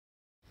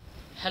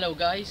Hello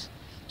guys,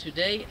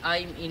 today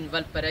I'm in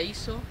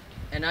Valparaiso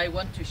and I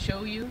want to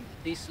show you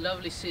this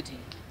lovely city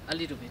a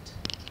little bit.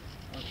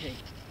 Okay.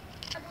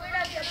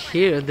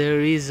 Here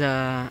there is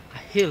a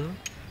hill.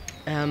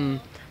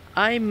 I'm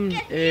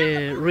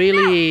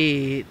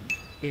really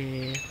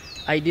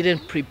I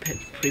didn't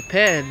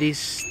prepare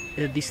this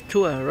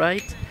tour,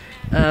 right?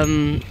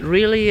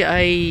 Really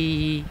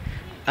I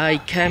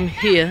came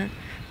here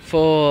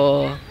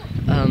for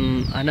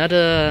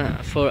another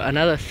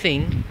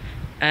thing,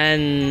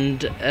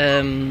 and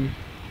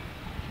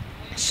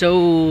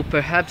so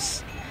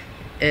perhaps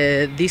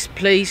this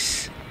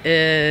place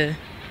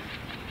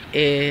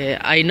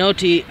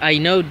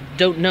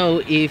don't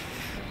know if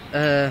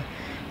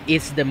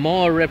it's the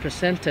more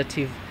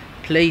representative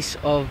place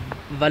of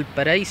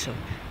Valparaiso,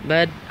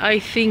 but I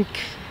think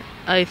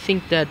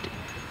that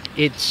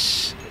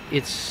it's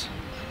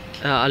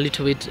a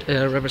little bit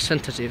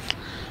representative.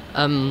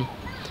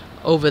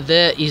 Over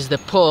there is the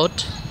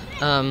port.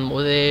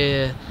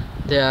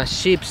 There are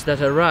ships that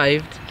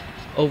arrived.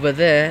 Over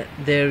there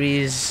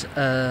is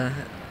a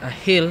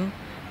hill.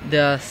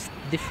 There are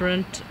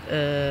different.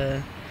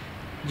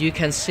 You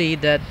can see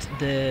that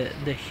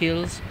the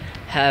hills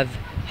have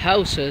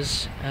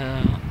houses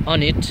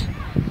on it,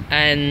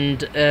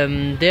 and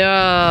there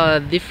are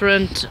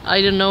different.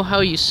 I don't know how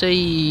you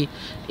say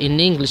in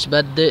English,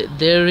 but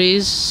there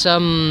is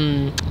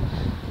some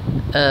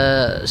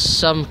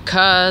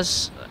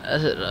cars.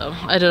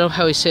 I don't know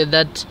how you say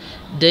that.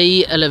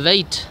 They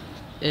elevate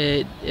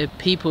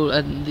people,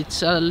 and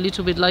it's a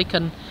little bit like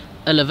an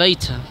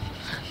elevator.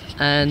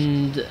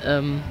 And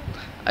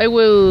I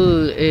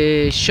will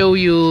show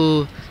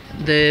you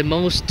the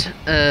most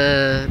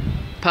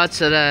parts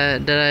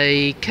that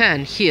I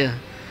can here.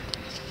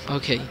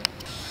 Okay.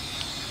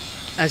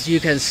 As you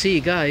can see,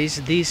 guys,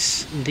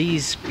 this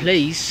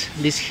place,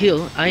 this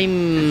hill,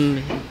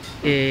 I'm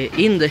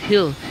in the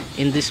hill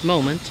in this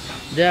moment.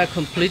 They are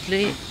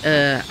completely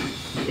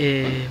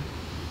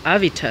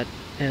habitat.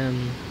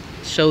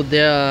 So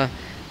there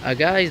are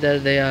guys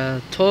that they are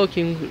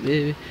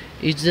talking.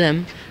 It's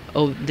them.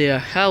 Oh, there are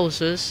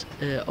houses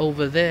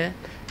over there.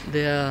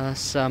 There are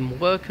some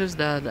workers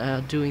that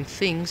are doing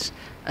things,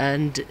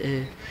 and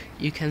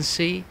you can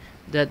see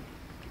that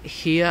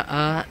here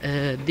are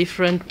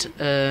different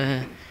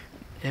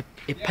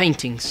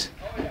paintings,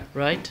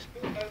 right?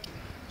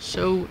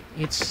 So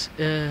it's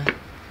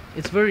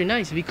very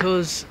nice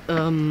because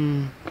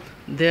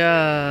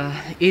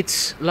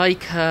it's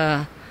like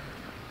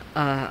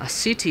a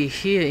city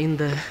here in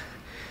the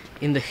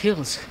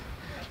hills.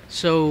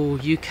 So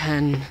you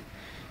can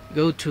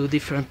go to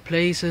different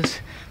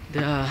places.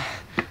 There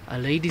are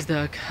ladies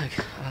that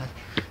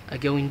are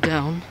going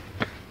down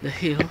the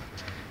hill,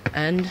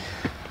 and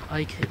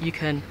you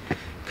can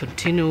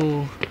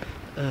continue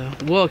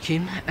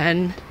walking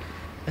and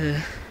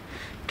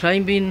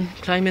climbing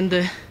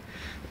the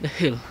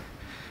hill.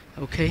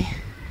 Okay,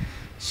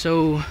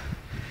 so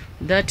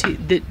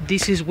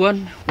this is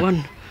one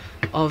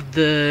of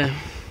the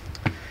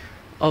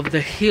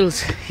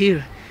hills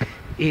here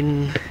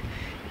in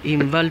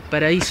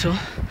Valparaiso,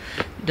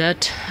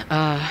 that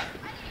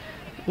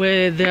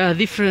where there are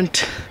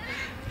different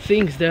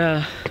things. They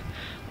are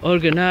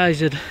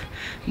organized.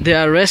 There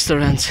are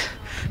restaurants.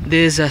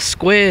 There's a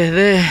square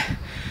there.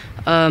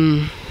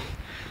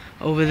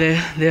 Over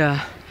there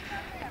are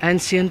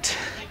ancient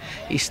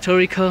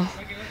historical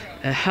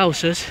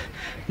houses,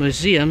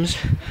 museums.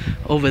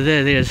 Over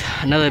there's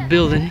another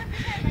building,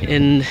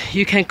 and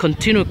you can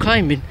continue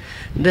climbing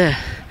there.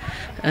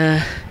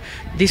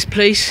 This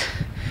place,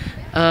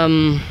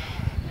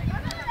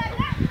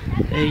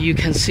 you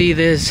can see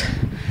there's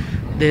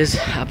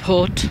a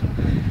port,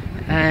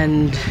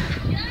 and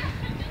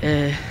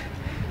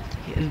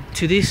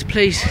to this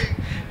place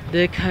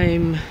there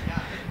came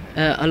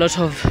a lot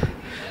of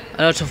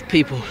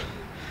people.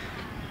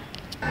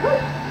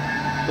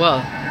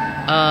 Well,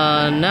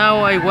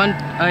 now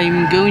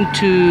I'm going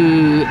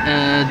to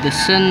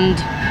descend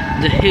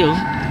the hill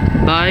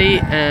by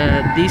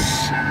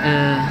this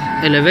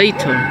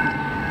elevator,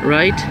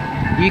 right?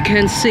 You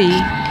can see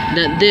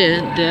that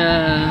there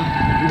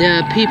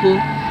are people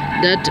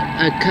that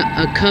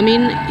are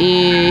coming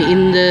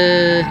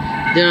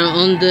they are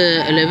on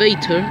the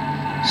elevator,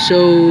 so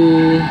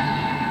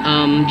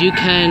you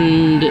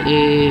can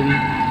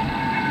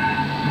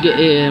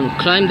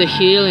climb the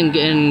hill and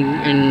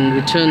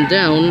return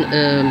down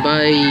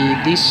by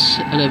this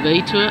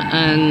elevator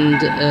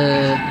and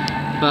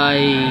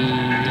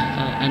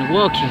and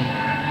walking.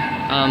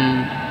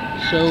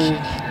 So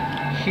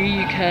here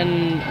you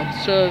can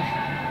observe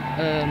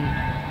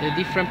the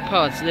different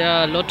parts. There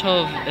are a lot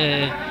of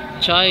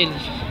child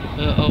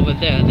over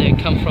there. They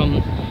come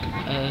from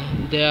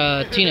they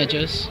are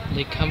teenagers.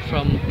 They come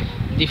from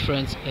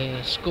different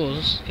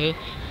schools. Okay,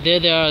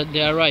 they are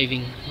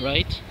arriving,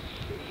 right?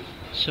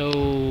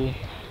 So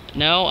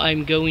now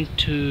I'm going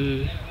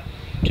to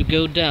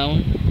go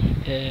down.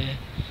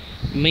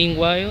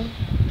 Meanwhile,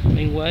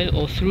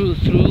 or through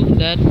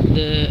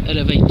the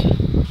elevator.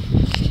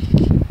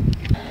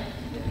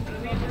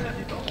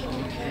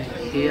 Okay,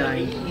 here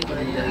I'm in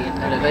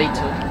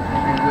elevator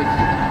with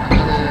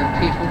other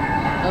people.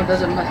 No,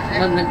 doesn't matter.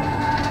 No, no.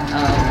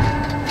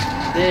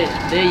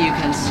 There you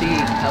can see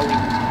how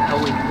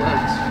it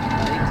works,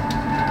 right?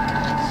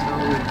 So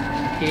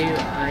here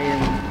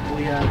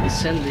we are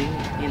descending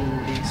in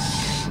this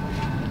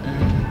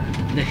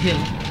the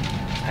hill,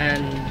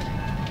 and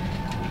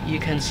you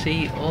can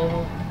see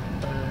all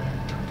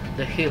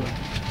the hill.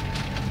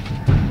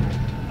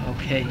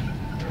 Okay,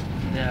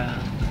 there are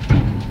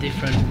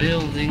different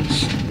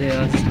buildings.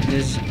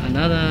 There's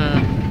another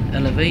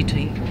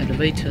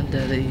elevator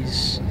that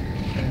is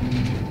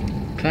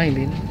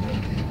climbing.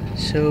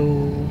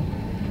 So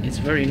it's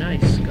very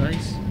nice,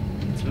 guys.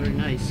 It's very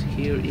nice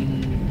here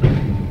in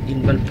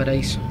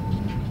Valparaiso.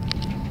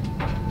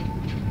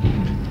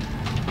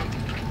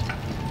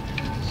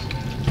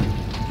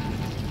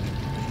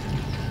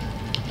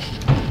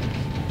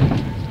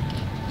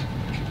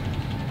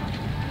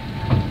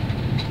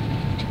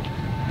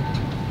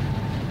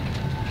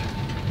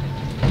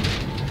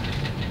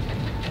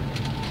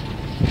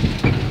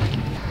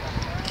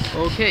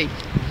 Okay,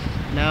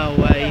 now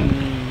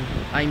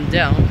I'm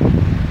down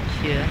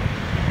here,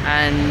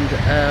 and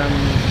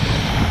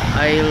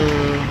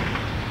I'll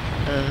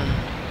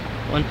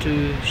want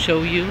to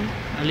show you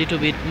a little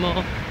bit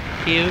more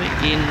here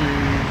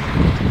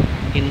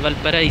in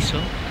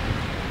Valparaiso.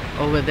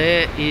 Over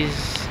there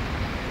is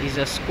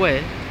a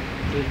square.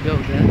 We'll go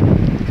there.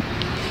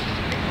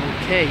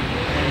 Okay,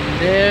 and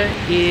there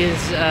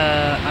is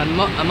a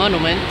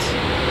monument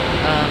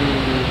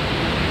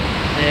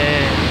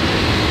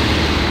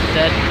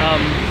that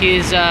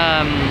he's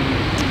a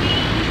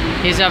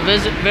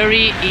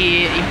very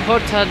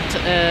important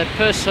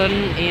person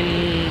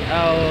in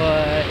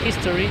our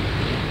history.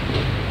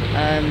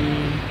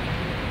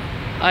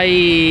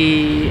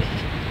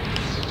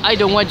 I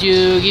don't want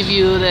to give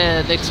you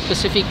the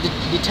specific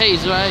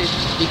details, right?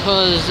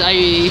 Because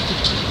I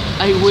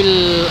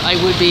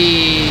will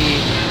be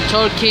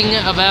talking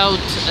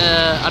about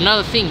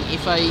another thing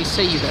if I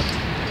say that.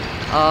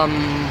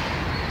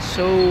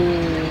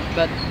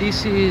 But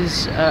this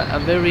is a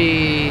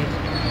very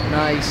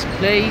nice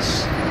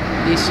place.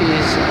 This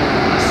is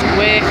a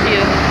square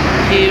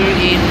here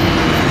in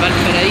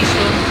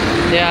Valparaiso.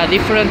 There are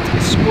different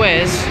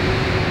squares,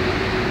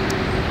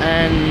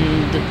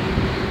 and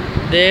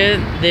they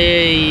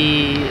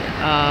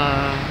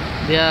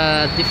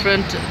are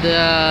different. They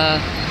are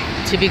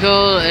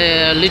typical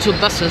little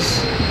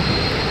buses.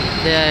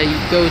 They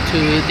go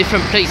to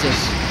different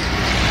places,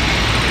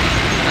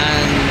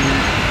 and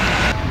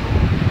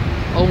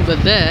over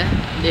there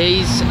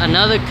is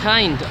another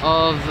kind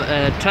of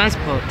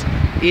transport.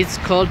 It's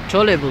called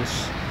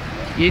trolleybus.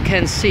 You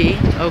can see.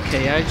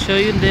 Okay, I'll show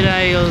you, then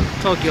I'll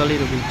talk you a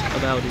little bit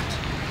about it.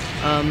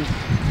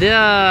 There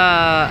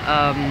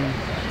are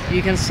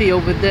you can see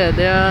over there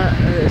are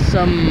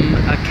some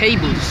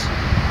cables.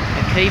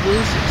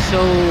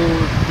 So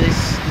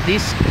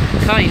this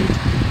kind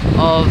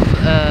of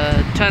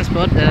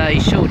transport that I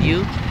showed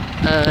you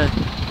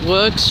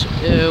works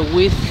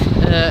with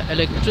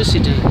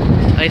electricity.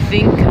 I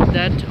think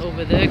that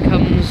over there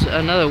comes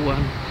another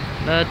one,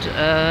 but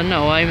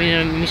no, I made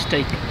a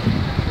mistake.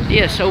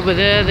 Yes, over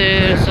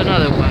there's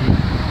another one.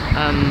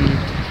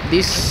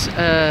 This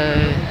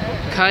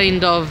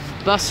kind of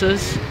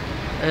buses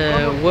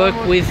work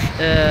with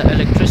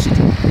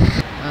electricity,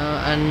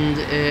 and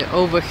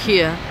over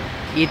here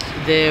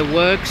there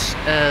works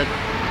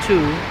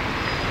too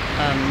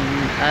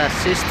a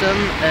system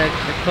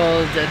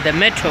called the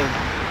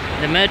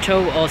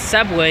metro or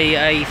subway.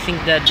 I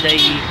think that they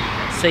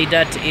say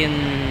that in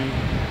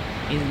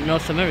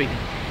North America,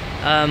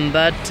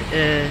 but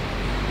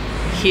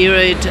here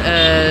it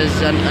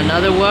is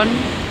another one,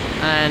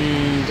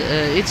 and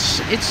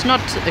it's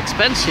not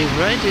expensive,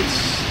 right?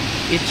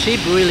 It's cheap,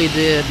 really.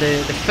 The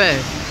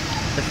fare,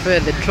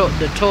 the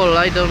toll.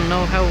 I don't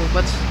know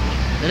what's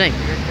the name.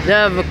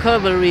 The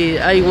vocabulary.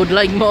 I would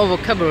like more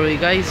vocabulary,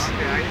 guys,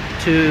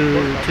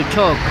 to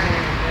talk.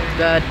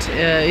 But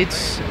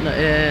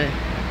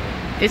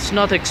it's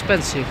not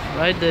expensive,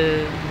 right?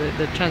 The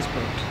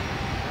transport.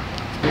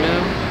 You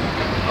know,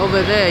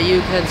 over there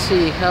you can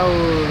see how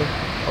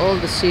all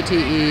the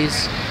city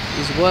is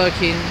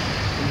working.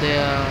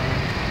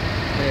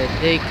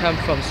 They come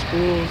from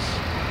schools.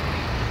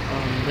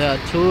 There are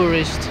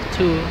tourists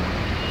too.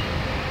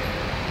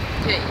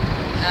 Okay.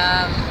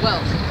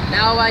 Well,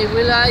 now I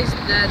realized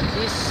that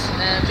this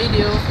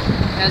video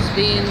has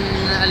been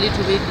a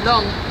little bit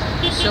long.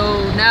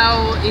 So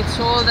now it's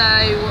all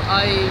that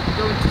I'm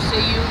going to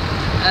say you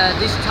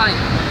this time,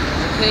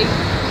 okay?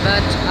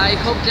 But I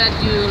hope that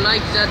you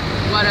liked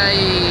what I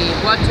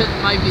watched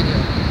my video.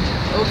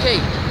 Okay,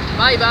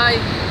 bye bye.